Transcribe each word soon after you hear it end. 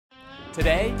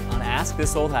Today on Ask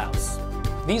This Old House.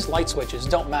 These light switches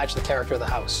don't match the character of the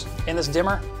house, and this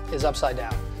dimmer is upside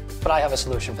down. But I have a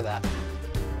solution for that.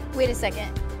 Wait a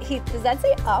second. Heath, does that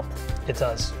say up? It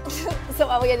does. So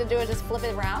all we had to do is just flip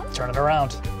it around? Turn it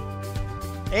around.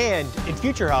 And in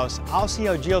Future House, I'll see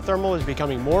how geothermal is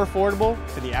becoming more affordable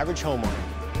for the average homeowner.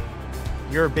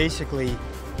 You're basically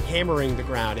hammering the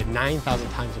ground at 9,000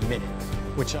 times a minute,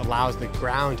 which allows the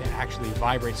ground to actually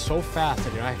vibrate so fast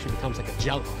that it actually becomes like a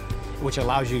jello, which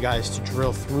allows you guys to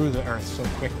drill through the earth so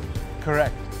quickly.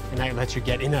 Correct. And that lets you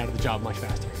get in and out of the job much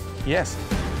faster. Yes.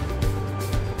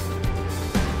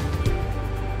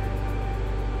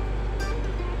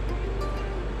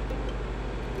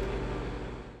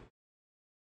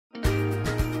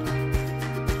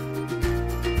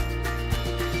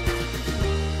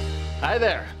 Hi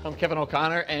there, I'm Kevin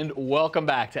O'Connor, and welcome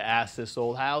back to Ask This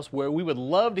Old House, where we would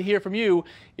love to hear from you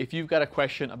if you've got a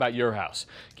question about your house.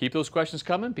 Keep those questions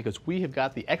coming because we have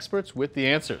got the experts with the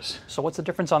answers. So what's the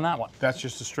difference on that one? That's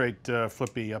just a straight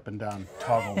flippy up and down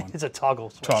toggle one. It's a toggle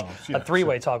switch. Toggle, yeah, a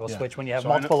three-way so- toggle yeah. switch when you have So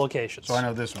I multiple know- locations. So I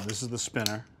know this one. This is the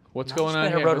spinner. What's going on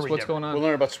spinner here? rotary What's dimmer. going on? We'll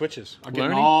learn about switches. I'm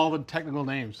getting Learning? all the technical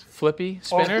names. Flippy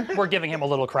spinner? We're giving him a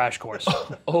little crash course.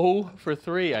 0 for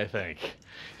 3, I think.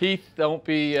 Heath, don't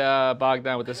be bogged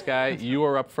down with this guy. You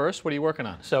are up first. What are you working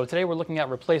on? So today we're looking at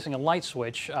replacing a light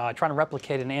switch, trying to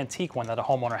replicate an antique one that a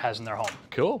homeowner has in their home.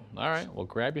 Cool. All right. Well,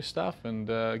 grab your stuff and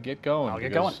get going. I'll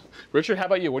get going. Richard, how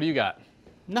about you? What do you got?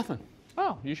 Nothing.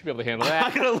 Oh, you should be able to handle I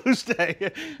that. got a loose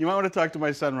day. You might want to talk to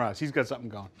my son Ross. He's got something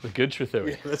going. The good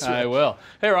Trithui. that's I right. will.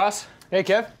 Hey, Ross. Hey,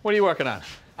 Kev. What are you working on?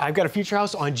 I've got a Future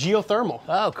House on geothermal.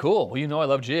 Oh, cool. Well, you know I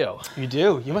love Geo. You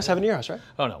do? You must have it in your house, right?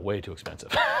 Oh, no, way too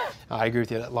expensive. I agree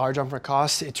with you. That large upfront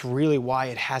cost, it's really why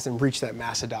it hasn't reached that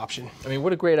mass adoption. I mean,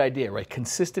 what a great idea, right?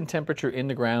 Consistent temperature in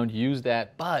the ground, use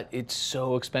that, but it's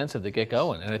so expensive to get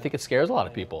going, and I think it scares a lot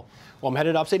of people. Well, I'm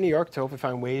headed upstate New York to hopefully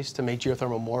find ways to make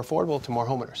geothermal more affordable to more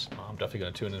homeowners. Well, I'm definitely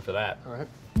going to tune in for that. All right.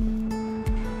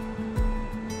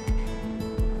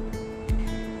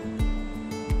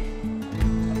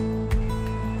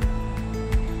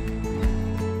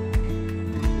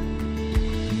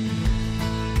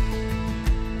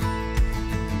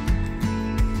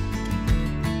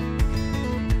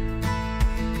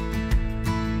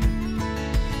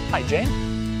 Hi, Jane.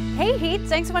 Hey, Heath,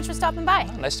 thanks so much for stopping by.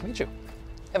 Nice to meet you.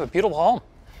 You have a beautiful home.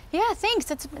 Yeah,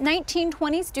 thanks. It's a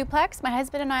 1920s duplex. My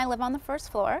husband and I live on the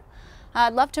first floor.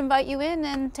 I'd love to invite you in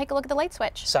and take a look at the light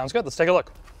switch. Sounds good. Let's take a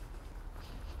look.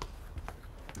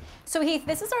 So Heath,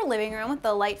 this is our living room with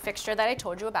the light fixture that I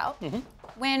told you about.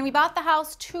 When we bought the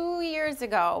house 2 years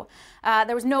ago,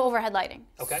 there was no overhead lighting.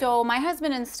 Okay. So my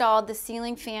husband installed the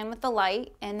ceiling fan with the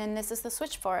light, and then this is the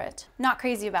switch for it. Not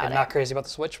crazy about You're it. not crazy about the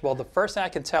switch? Well, the first thing I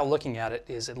can tell looking at it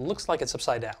is it looks like it's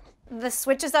upside down. The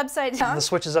switch is upside down? The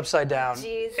switch is upside down.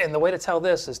 Jeez. And the way to tell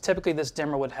this is typically this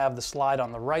dimmer would have the slide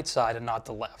on the right side and not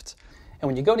the left. And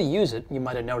when you go to use it, you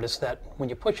might have noticed that when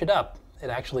you push it up, it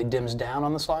actually dims down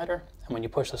on the slider. And when you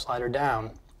push the slider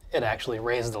down, it actually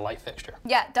raises the light fixture.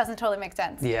 Yeah, it doesn't totally make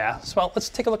sense. Yeah, so well, let's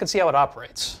take a look and see how it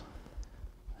operates.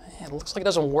 It looks like it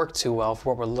doesn't work too well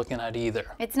for what we're looking at either.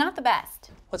 It's not the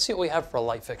best. Let's see what we have for a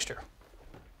light fixture.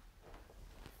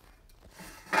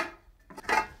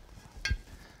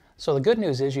 So the good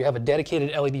news is you have a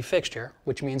dedicated LED fixture,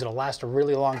 which means it'll last a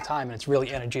really long time and it's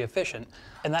really energy efficient.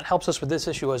 And that helps us with this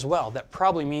issue as well. That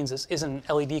probably means this isn't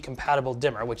an LED compatible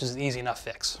dimmer, which is an easy enough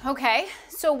fix. Okay,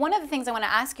 so one of the things I want to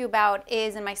ask you about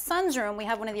is in my son's room, we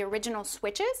have one of the original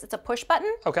switches. It's a push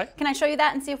button. Okay. Can I show you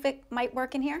that and see if it might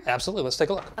work in here? Absolutely, let's take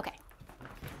a look. Okay.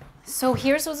 So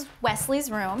here's Wesley's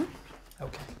room.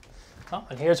 Okay. Oh,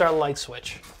 and here's our light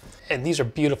switch. And these are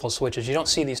beautiful switches. You don't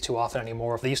see these too often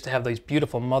anymore. They used to have these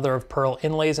beautiful mother of pearl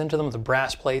inlays into them with the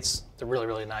brass plates. They're really,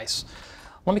 really nice.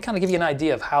 Let me kind of give you an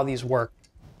idea of how these work.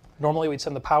 Normally we'd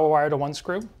send the power wire to one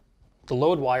screw, the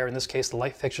load wire, in this case the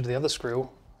light fixture, to the other screw,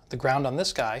 the ground on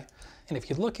this guy. And if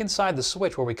you look inside the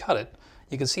switch where we cut it,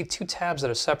 you can see two tabs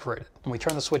that are separated. When we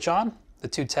turn the switch on, the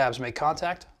two tabs make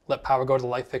contact, let power go to the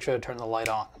light fixture to turn the light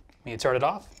on. When you turn it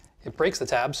off, it breaks the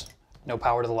tabs, no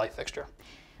power to the light fixture.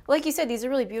 Like you said, these are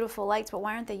really beautiful lights, but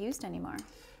why aren't they used anymore?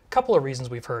 A couple of reasons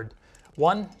we've heard.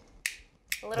 One,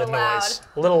 A little the loud. noise,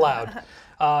 a little loud.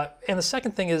 And the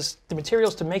second thing is the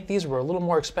materials to make these were a little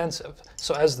more expensive.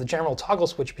 So as the general toggle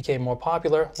switch became more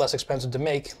popular, less expensive to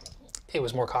make, it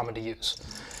was more common to use.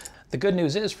 The good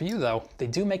news is for you though, they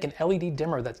do make an LED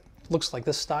dimmer that looks like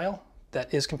this style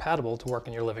that is compatible to work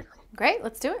in your living room. Great,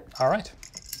 let's do it. All right.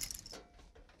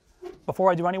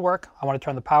 Before I do any work, I want to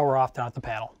turn the power off down at the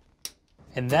panel.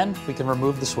 And then we can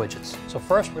remove the switches. So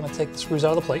first we're going to take the screws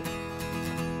out of the plate.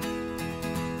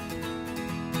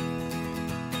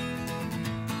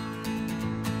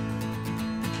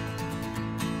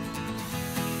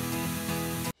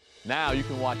 Now you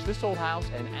can watch This Old House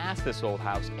and Ask This Old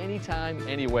House anytime,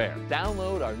 anywhere.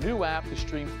 Download our new app to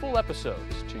stream full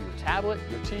episodes to your tablet,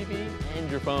 your TV, and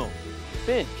your phone.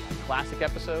 Binge on classic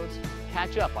episodes,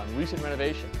 catch up on recent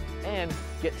renovations, and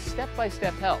get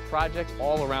step-by-step help projects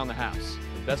all around the house.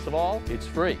 And best of all, it's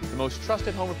free. The most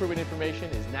trusted home improvement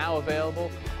information is now available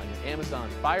on your Amazon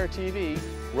Fire TV,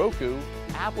 Roku,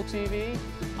 Apple TV,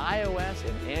 iOS,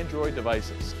 and Android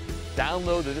devices.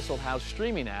 Download the This Old House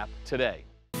streaming app today.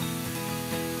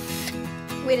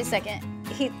 Wait a second.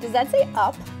 Heath, does that say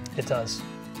up? It does.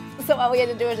 So all we had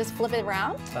to do is just flip it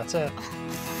around? That's it.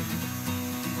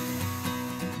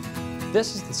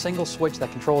 This is the single switch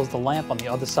that controls the lamp on the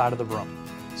other side of the room.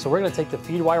 So we're going to take the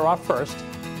feed wire off first.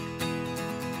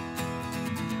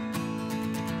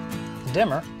 The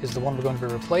dimmer is the one we're going to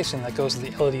be replacing that goes to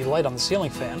the LED light on the ceiling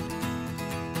fan.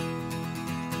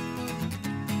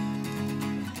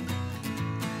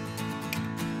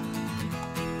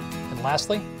 And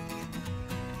lastly,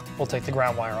 we'll take the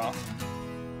ground wire off.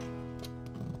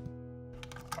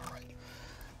 All right.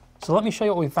 So let me show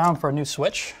you what we found for a new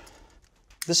switch.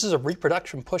 This is a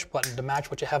Reproduction push button to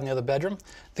match what you have in the other bedroom.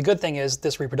 The good thing is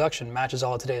this Reproduction matches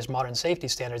all of today's modern safety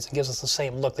standards and gives us the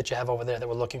same look that you have over there that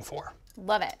we're looking for.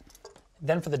 Love it.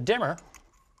 Then for the dimmer,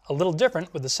 a little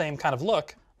different with the same kind of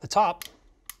look. The top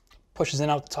pushes in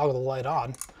and out to toggle the light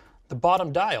on. The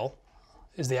bottom dial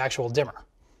is the actual dimmer.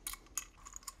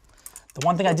 The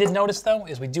one thing I did notice though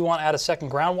is we do want to add a second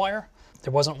ground wire.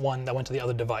 There wasn't one that went to the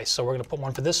other device, so we're going to put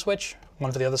one for this switch,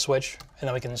 one for the other switch, and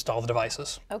then we can install the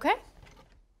devices. Okay.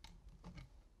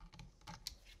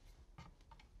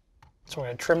 So we're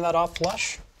going to trim that off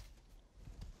flush,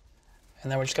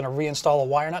 and then we're just going to reinstall a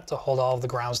wire nut to hold all of the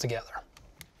grounds together.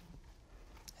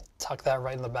 Tuck that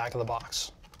right in the back of the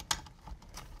box.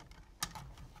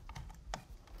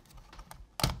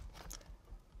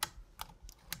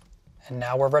 And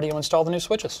now we're ready to install the new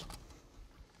switches.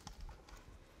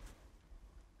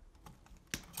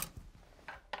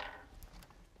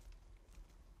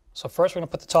 So first we're going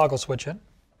to put the toggle switch in.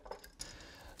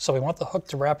 So we want the hook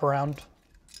to wrap around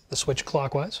the switch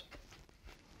clockwise.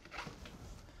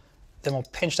 Then we'll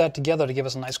pinch that together to give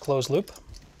us a nice closed loop.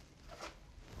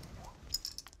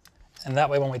 And that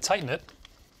way when we tighten it,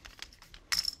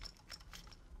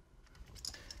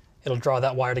 it'll draw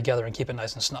that wire together and keep it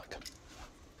nice and snug.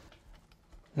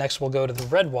 Next we'll go to the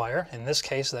red wire. In this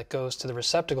case that goes to the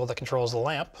receptacle that controls the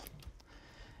lamp.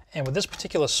 And with this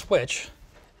particular switch,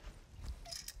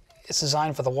 it's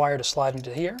designed for the wire to slide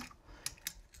into here,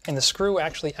 and the screw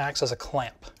actually acts as a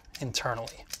clamp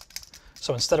internally.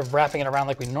 So instead of wrapping it around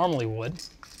like we normally would,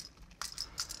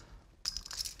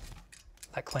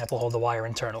 that clamp will hold the wire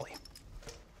internally.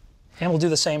 And we'll do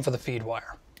the same for the feed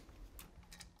wire.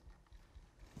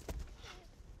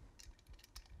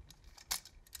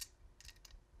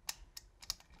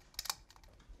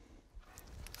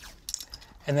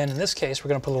 And then in this case, we're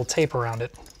going to put a little tape around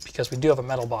it because we do have a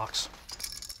metal box.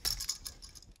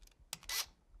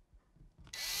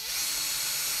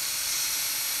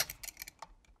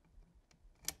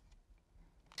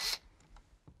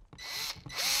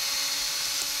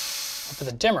 For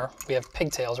the dimmer, we have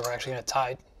pigtails that we're actually going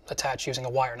to attach using a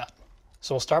wire nut.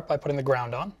 So we'll start by putting the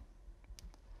ground on.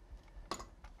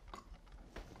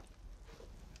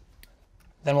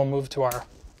 Then we'll move to our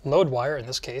load wire, in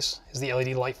this case is the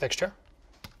LED light fixture.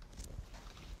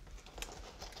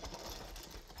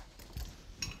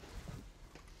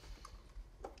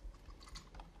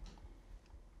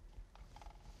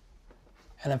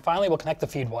 And then finally we'll connect the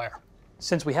feed wire.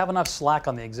 Since we have enough slack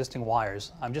on the existing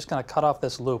wires, I'm just going to cut off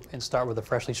this loop and start with a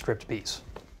freshly stripped piece.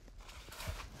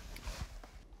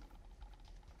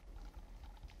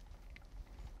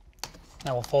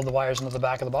 Now we'll fold the wires into the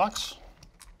back of the box.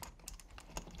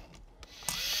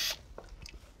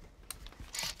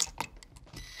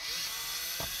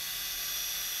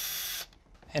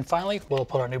 And finally, we'll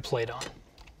put our new plate on.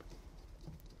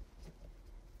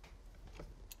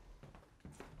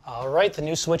 All right, the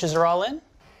new switches are all in.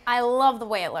 I love the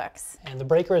way it looks. And the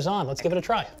breaker is on. Let's give it a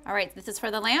try. All right, this is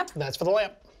for the lamp. That's for the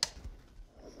lamp.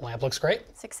 Lamp looks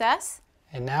great. Success.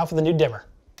 And now for the new dimmer.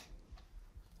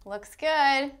 Looks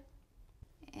good.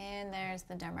 And there's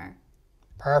the dimmer.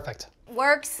 Perfect.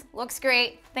 Works, looks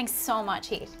great. Thanks so much,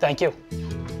 Heath. Thank you.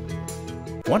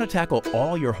 Want to tackle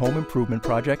all your home improvement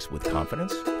projects with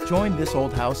confidence? Join This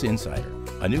Old House Insider,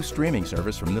 a new streaming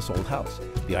service from This Old House,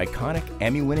 the iconic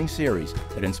Emmy-winning series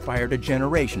that inspired a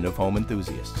generation of home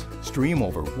enthusiasts. Stream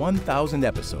over 1,000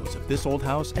 episodes of This Old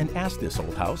House and Ask This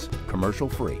Old House,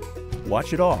 commercial-free.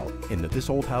 Watch it all in the This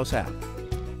Old House app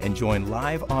and join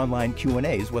live online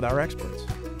Q&As with our experts.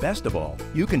 Best of all,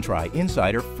 you can try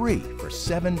Insider free for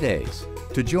 7 days.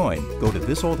 To join, go to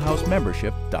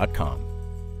thisoldhousemembership.com.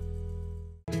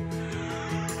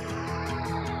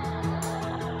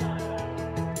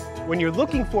 When you're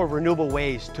looking for renewable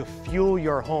ways to fuel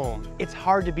your home, it's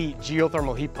hard to beat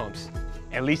geothermal heat pumps,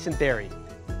 at least in theory.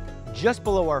 Just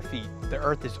below our feet, the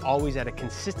Earth is always at a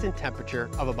consistent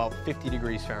temperature of about 50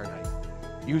 degrees Fahrenheit.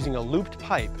 Using a looped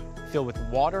pipe filled with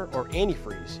water or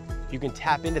antifreeze, you can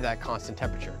tap into that constant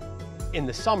temperature. In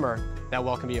the summer, that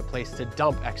well can be a place to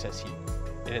dump excess heat.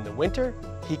 And in the winter,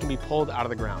 heat can be pulled out of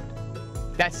the ground.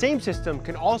 That same system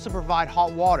can also provide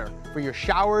hot water for your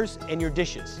showers and your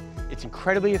dishes. It's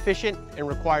incredibly efficient and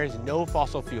requires no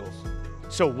fossil fuels.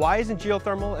 So why isn't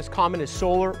geothermal as common as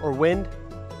solar or wind?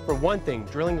 For one thing,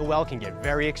 drilling a well can get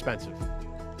very expensive.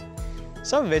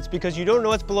 Some of it's because you don't know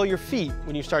what's below your feet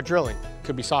when you start drilling. It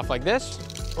could be soft like this,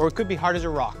 or it could be hard as a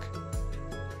rock.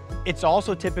 It's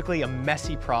also typically a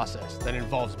messy process that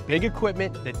involves big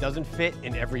equipment that doesn't fit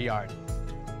in every yard.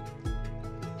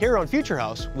 Here on Future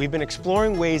House, we've been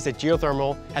exploring ways that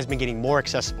geothermal has been getting more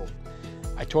accessible.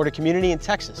 I toured a community in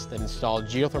Texas that installed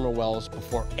geothermal wells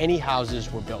before any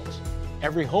houses were built.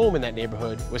 Every home in that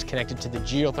neighborhood was connected to the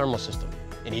geothermal system,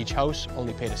 and each house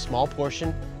only paid a small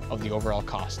portion of the overall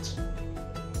costs.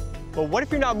 But what if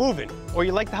you're not moving, or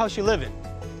you like the house you live in?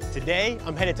 Today,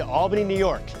 I'm headed to Albany, New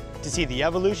York, to see the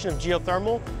evolution of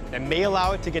geothermal that may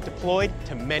allow it to get deployed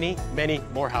to many, many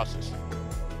more houses.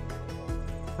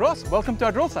 Ross, welcome to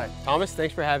our drill site. Thomas,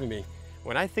 thanks for having me.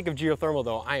 When I think of geothermal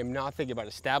though, I am not thinking about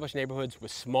established neighborhoods with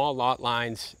small lot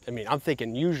lines. I mean, I'm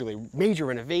thinking usually major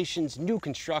renovations, new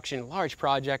construction, large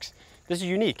projects. This is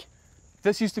unique.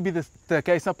 This used to be the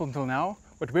case up until now.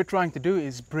 What we're trying to do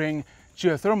is bring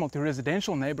geothermal to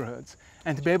residential neighborhoods.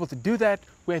 And to be able to do that,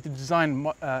 we had to design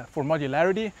for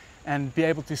modularity and be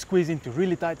able to squeeze into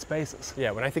really tight spaces. Yeah,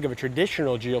 when I think of a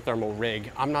traditional geothermal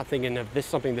rig, I'm not thinking of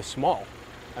something this small.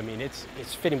 I mean, it's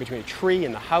fitting between a tree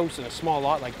and the house and a small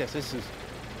lot like this. This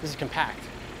is compact.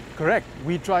 Correct.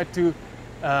 We tried to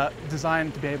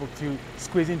design to be able to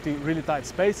squeeze into really tight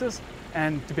spaces,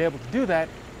 and to be able to do that,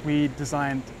 we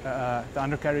designed the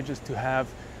undercarriages to have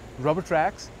rubber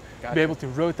tracks, to be able to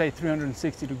rotate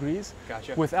 360 degrees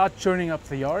without churning up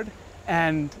the yard,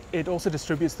 and it also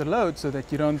distributes the load so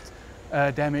that you don't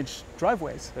damage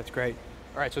driveways. That's great.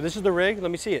 All right, so this is the rig.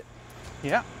 Let me see it.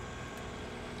 Yeah.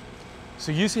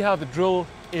 So you see how the drill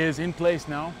is in place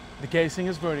now. The casing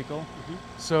is vertical.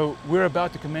 So we're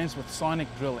about to commence with sonic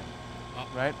drilling,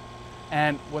 right?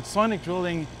 And what sonic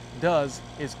drilling does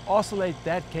is oscillate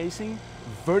that casing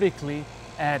vertically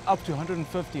at up to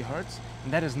 150 hertz,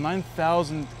 and that is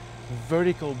 9,000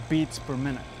 vertical beats per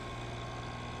minute.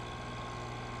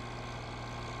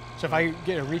 So if I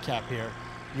get a recap here,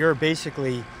 you're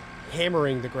basically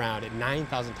hammering the ground at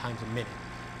 9,000 times a minute,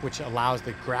 which allows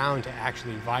the ground to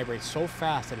actually vibrate so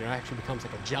fast that it actually becomes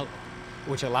like a jello,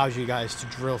 which allows you guys to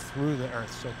drill through the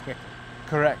earth so quickly.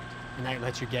 Correct. And that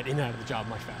lets you get in and out of the job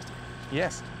much faster.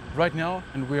 Yes. Right now,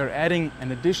 and we are adding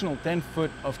an additional 10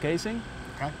 foot of casing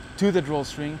to the drill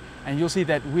string, and you'll see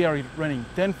that we are running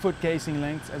 10-foot casing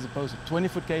lengths as opposed to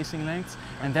 20-foot casing lengths,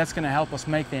 and that's going to help us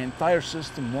make the entire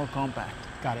system more compact.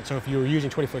 Got it. So if you were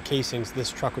using 20-foot casings, this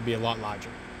truck would be a lot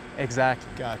larger. Exactly.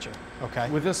 Gotcha.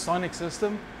 Okay. With this sonic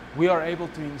system, we are able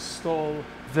to install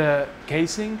the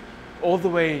casing all the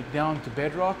way down to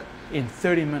bedrock in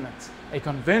 30 minutes. A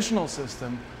conventional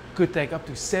system could take up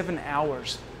to 7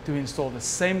 hours to install the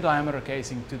same diameter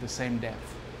casing to the same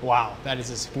depth. Wow, that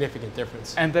is a significant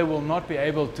difference. And they will not be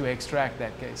able to extract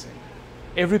that casing.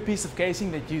 Every piece of casing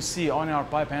that you see on our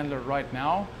pipe handler right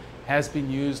now has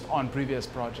been used on previous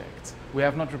projects. We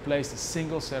have not replaced a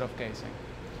single set of casing.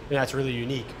 And that's really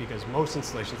unique because most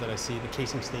installations that I see, the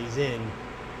casing stays in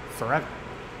forever.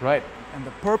 Right, and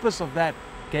the purpose of that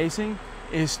casing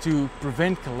is to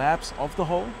prevent collapse of the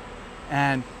hole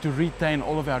and to retain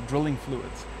all of our drilling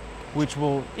fluids, which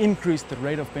will increase the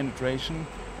rate of penetration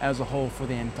as a whole for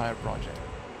the entire project.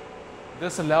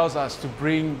 This allows us to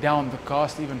bring down the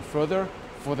cost even further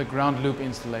for the ground loop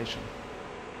installation.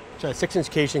 So that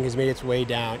 6-inch casing has made its way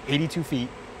down 82 feet,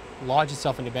 lodged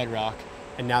itself into bedrock,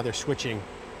 and now they're switching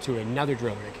to another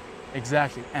drill rig.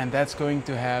 Exactly, and that's going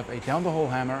to have a down-the-hole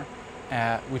hammer,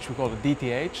 which we call a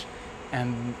DTH,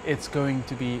 and it's going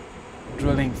to be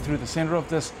drilling through the center of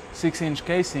this 6-inch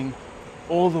casing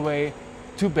all the way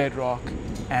to bedrock,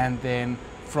 and then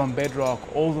from bedrock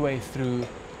all the way through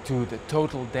to the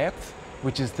total depth,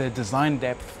 which is the design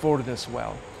depth for this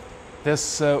well.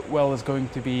 This well is going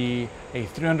to be a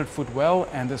 300-foot well,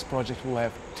 and this project will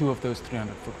have 2 of those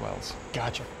 300-foot wells.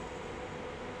 Gotcha.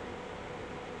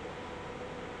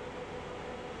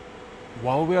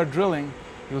 While we are drilling,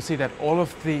 you'll see that all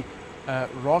of the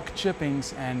rock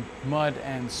chippings and mud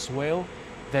and swale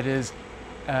that is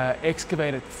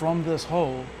excavated from this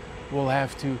hole will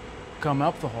have to come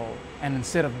up the hole. And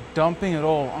instead of dumping it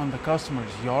all on the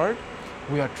customer's yard,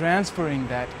 we are transferring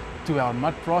that to our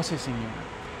mud processing unit.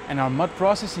 And our mud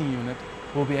processing unit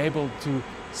will be able to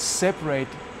separate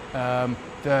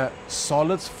the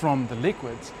solids from the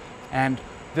liquids. And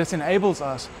this enables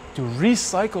us to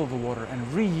recycle the water and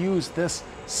reuse this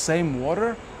same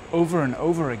water over and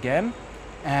over again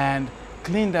and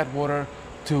clean that water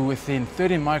to within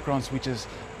 30 microns, which is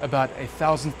about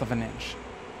 1/1000th of an inch.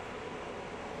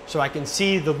 So I can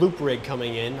see the loop rig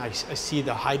coming in. I see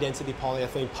the high density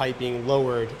polyethylene pipe being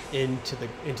lowered into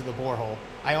the borehole.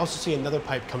 I also see another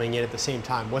pipe coming in at the same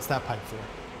time. What's that pipe for?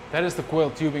 That is the coil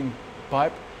tubing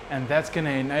pipe, and that's going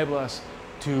to enable us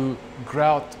to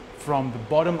grout from the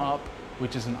bottom up,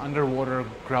 which is an underwater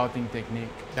grouting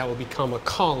technique. That will become a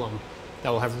column that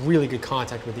will have really good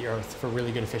contact with the earth for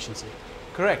really good efficiency.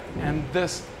 Correct. And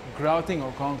this grouting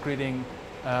or concreting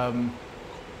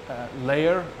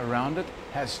layer around it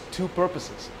has two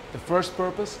purposes. The first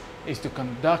purpose is to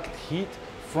conduct heat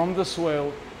from the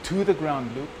swale to the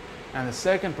ground loop, and the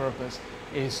second purpose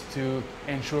is to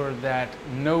ensure that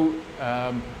no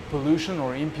pollution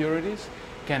or impurities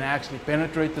can actually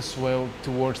penetrate the swale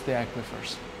towards the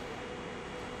aquifers.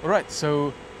 All right,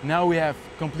 so now we have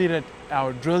completed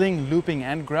our drilling, looping,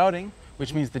 and grouting,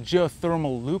 which means the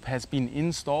geothermal loop has been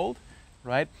installed,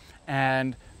 right?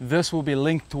 And this will be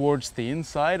linked towards the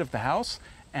inside of the house.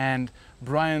 And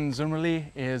Brian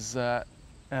Zimmerly is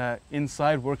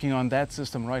inside working on that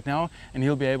system right now, and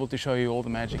he'll be able to show you all the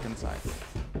magic inside.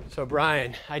 So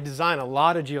Brian, I design a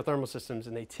lot of geothermal systems,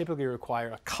 and they typically require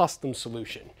a custom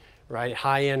solution, right?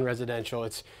 High-end residential,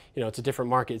 it's a different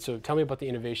market. So tell me about the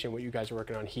innovation, what you guys are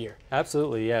working on here.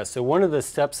 Absolutely, yeah. So one of the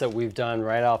steps that we've done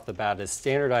right off the bat is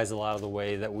standardize a lot of the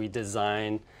way that we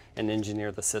design and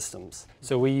engineer the systems.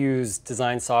 So we use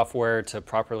design software to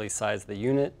properly size the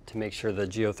unit, to make sure the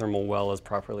geothermal well is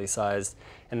properly sized,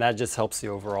 and that just helps the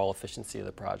overall efficiency of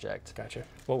the project. Gotcha.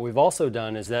 What we've also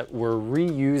done is that we're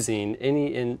reusing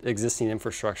any existing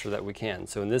infrastructure that we can.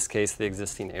 So in this case, the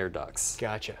existing air ducts.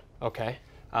 Gotcha, okay.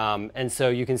 And so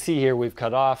you can see here we've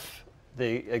cut off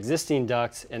the existing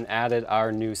ducts and added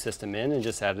our new system in and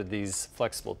just added these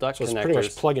flexible duct connectors. So it's pretty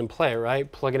much plug and play, right?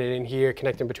 Plugging it in here,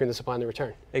 connecting between the supply and the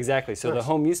return. Exactly. So the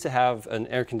home used to have an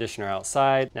air conditioner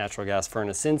outside, natural gas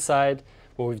furnace inside.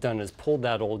 What we've done is pulled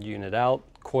that old unit out,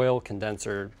 coil,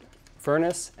 condenser,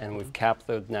 furnace, and we've capped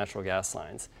the natural gas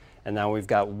lines. And now we've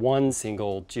got one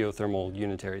single geothermal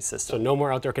unitary system. So no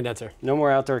more outdoor condenser. No more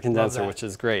outdoor condenser, which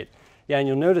is great. Yeah, and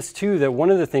you'll notice too that one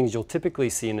of the things you'll typically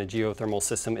see in a geothermal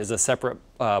system is a separate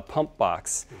pump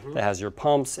box that has your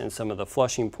pumps and some of the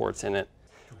flushing ports in it.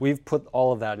 We've put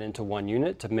all of that into one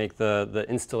unit to make the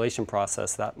installation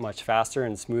process that much faster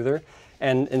and smoother.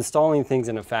 And installing things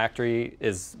in a factory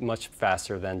is much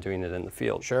faster than doing it in the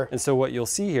field. Sure. And so what you'll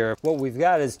see here, what we've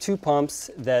got is two pumps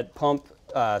that pump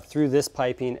through this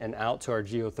piping and out to our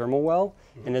geothermal well.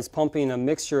 And it's pumping a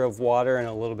mixture of water and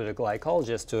a little bit of glycol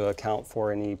just to account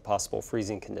for any possible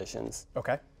freezing conditions.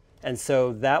 Okay. And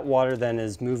so that water then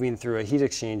is moving through a heat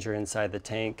exchanger inside the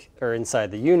tank or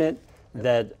inside the unit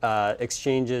that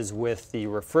exchanges with the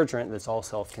refrigerant that's all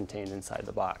self-contained inside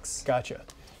the box. Gotcha.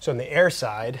 So on the air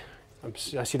side,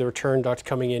 I see the return duct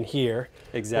coming in here.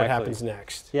 Exactly. What happens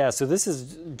next? Yeah, so this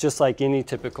is just like any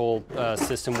typical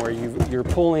system where you're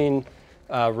pulling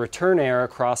return air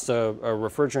across a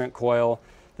refrigerant coil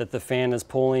that the fan is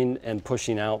pulling and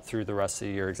pushing out through the rest of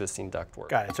your existing ductwork.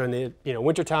 Got it. So in the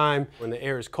wintertime, when the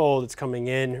air is cold, it's coming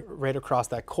in right across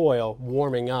that coil,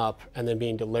 warming up, and then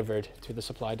being delivered to the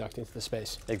supply duct into the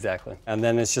space. Exactly. And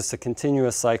then it's just a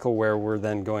continuous cycle where we're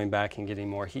then going back and getting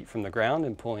more heat from the ground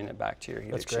and pulling it back to your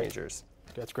heat exchangers.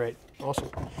 That's great. Awesome.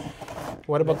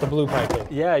 What about the blue piping?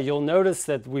 Yeah, you'll notice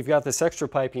that we've got this extra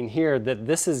piping here that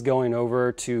this is going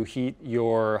over to heat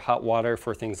your hot water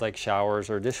for things like showers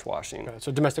or dishwashing.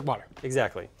 So domestic water.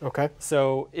 Exactly. Okay.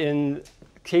 So in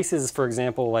cases, for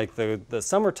example, like the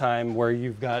summertime where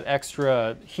you've got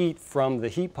extra heat from the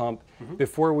heat pump,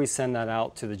 before we send that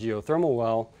out to the geothermal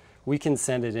well, we can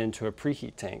send it into a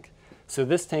preheat tank. So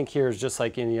this tank here is just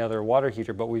like any other water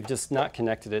heater, but we've just not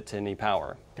connected it to any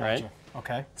power, right?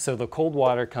 Okay. So the cold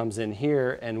water comes in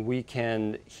here and we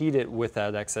can heat it with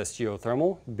that excess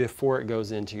geothermal before it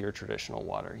goes into your traditional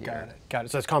water heater. Got it. Got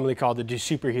it. So it's commonly called the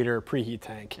superheater or preheat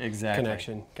tank Exactly.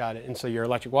 connection. Got it. And so your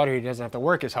electric water heater doesn't have to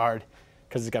work as hard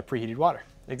because it's got preheated water.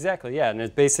 Exactly, yeah, and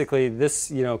it's basically this,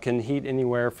 can heat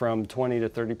anywhere from 20 to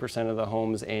 30% of the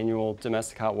home's annual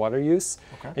domestic hot water use.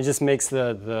 Okay. It just makes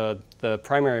the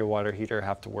primary water heater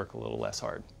have to work a little less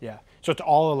hard. Yeah. So it's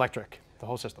all electric, the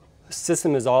whole system. The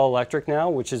system is all electric now,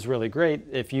 which is really great.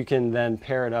 If you can then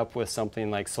pair it up with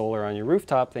something like solar on your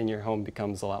rooftop, then your home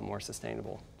becomes a lot more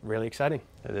sustainable. Really exciting.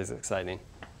 It is exciting.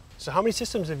 So how many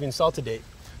systems have you installed to date?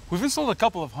 We've installed a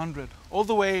couple of hundred, all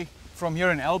the way from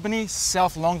here in Albany,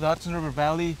 south along the Hudson River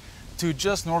Valley, to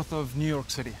just north of New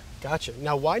York City. Gotcha.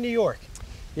 Now, why New York?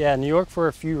 Yeah, New York for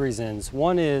a few reasons.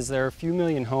 One is there are a few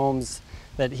million homes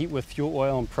that heat with fuel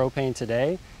oil and propane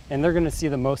today, and they're going to see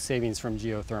the most savings from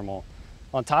geothermal.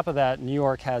 On top of that, New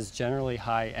York has generally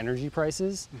high energy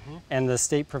prices, and the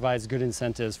state provides good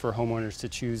incentives for homeowners to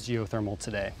choose geothermal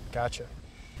today. Gotcha.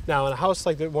 Now, in a house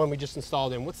like the one we just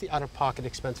installed in, what's the out-of-pocket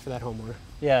expense for that homeowner?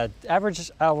 Yeah, average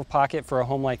out-of-pocket for a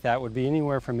home like that would be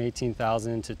anywhere from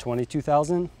 $18,000 to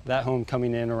 $22,000. That home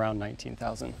coming in around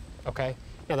 $19,000. Okay.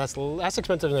 Yeah, that's less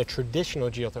expensive than a traditional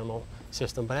geothermal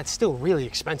system, but that's still really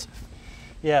expensive.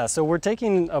 Yeah, so we're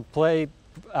taking a play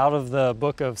out of the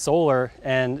book of solar,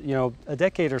 and a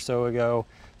decade or so ago,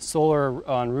 solar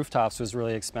on rooftops was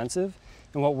really expensive.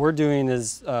 And what we're doing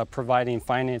is providing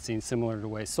financing similar to the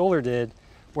way solar did,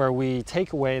 where we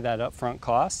take away that upfront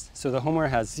cost. So the homeowner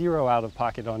has zero out of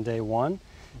pocket on day one,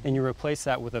 and you replace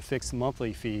that with a fixed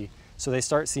monthly fee. So they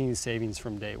start seeing savings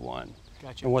from day one.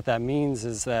 Gotcha. And what that means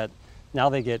is that now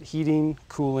they get heating,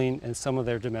 cooling, and some of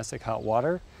their domestic hot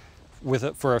water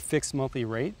for a fixed monthly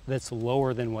rate that's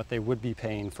lower than what they would be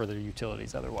paying for their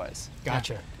utilities otherwise.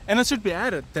 Gotcha. And it should be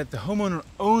added that the homeowner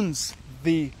owns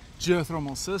the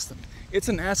geothermal system. It's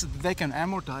an asset that they can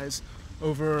amortize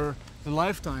over the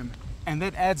lifetime, and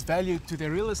that adds value to their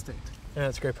real estate. Yeah,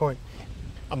 that's a great point.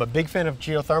 I'm a big fan of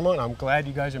geothermal, and I'm glad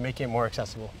you guys are making it more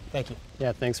accessible. Thank you.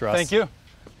 Yeah, thanks, Ross. Thank you.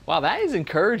 Wow, that is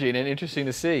encouraging and interesting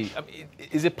to see. I mean,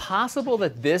 is it possible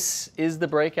that this is the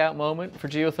breakout moment for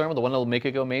geothermal, the one that will make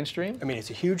it go mainstream? I mean, it's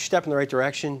a huge step in the right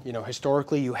direction.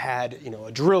 Historically, you had,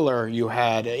 a driller, you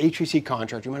had an HVAC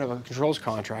contractor, you might have a controls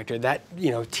contractor. That,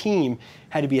 team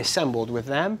had to be assembled with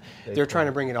them. They're trying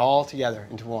to bring it all together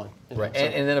into one. Right.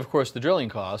 And then, of course, the drilling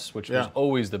costs, which was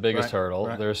always the biggest hurdle,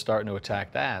 they're starting to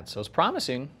attack that. So it's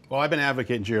promising. Well, I've been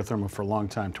advocating geothermal for a long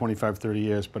time, 25, 30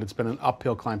 years, but it's been an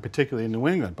uphill climb, particularly in New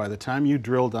England. By the time you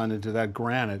drill down into that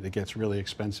granite, it gets really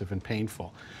expensive and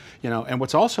painful. And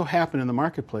what's also happened in the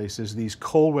marketplace is these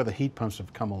cold weather heat pumps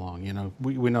have come along.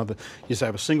 We know that you just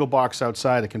have a single box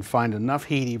outside that can find enough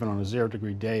heat even on a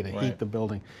 0-degree day to heat the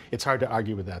building. It's hard to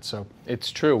argue with that. So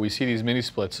it's true. We see these mini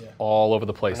splits all over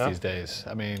the place these days.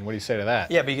 I mean, what do you say to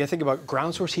that? Yeah, but you got to think about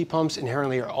ground source heat pumps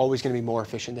inherently are always going to be more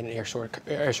efficient than an air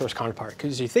source counterpart.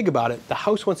 Because if you think about it, the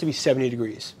house wants to be 70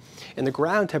 degrees. And the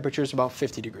ground temperature is about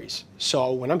 50 degrees.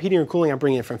 So when I'm heating or cooling, I'm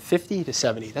bringing it from 50 to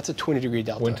 70. That's a 20-degree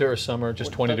delta. Winter or summer,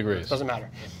 just 20 degrees. Doesn't matter.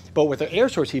 But with an air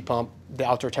source heat pump, the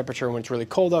outdoor temperature when it's really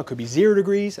cold out could be 0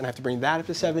 degrees, and I have to bring that up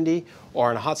to 70.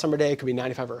 Or on a hot summer day, it could be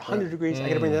 95 or 100 degrees. I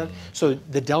got to bring that up. So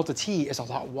the delta T is a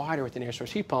lot wider with an air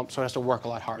source heat pump, so it has to work a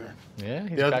lot harder. Yeah,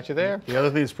 he's got you there. The other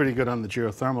thing that's pretty good on the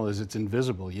geothermal is it's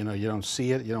invisible. You don't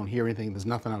see it, you don't hear anything, there's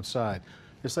nothing outside.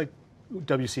 It's like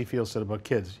W.C. Fields said about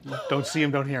kids. Don't see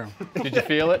them, don't hear them. Did you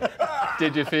feel it?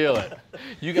 Did you feel it?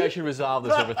 You guys should resolve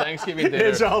this over Thanksgiving dinner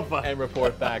It's all fun. and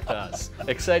report back to us.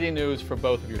 Exciting news for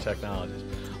both of your technologies.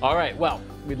 All right, well,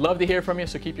 we'd love to hear from you,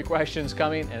 so keep your questions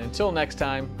coming. And until next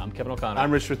time, I'm Kevin O'Connor. I'm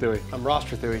Rich Rathui. I'm Ross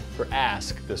Rathui. For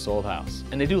Ask This Old House.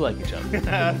 And they do like each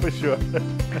other. For sure.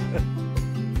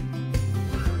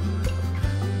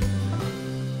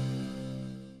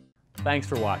 Thanks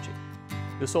for watching.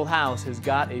 This Old House has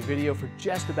got a video for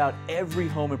just about every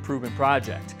home improvement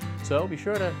project, so be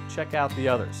sure to check out the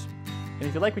others. And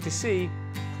if you like what you see,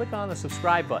 click on the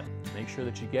subscribe button to make sure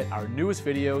that you get our newest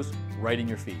videos right in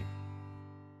your feed.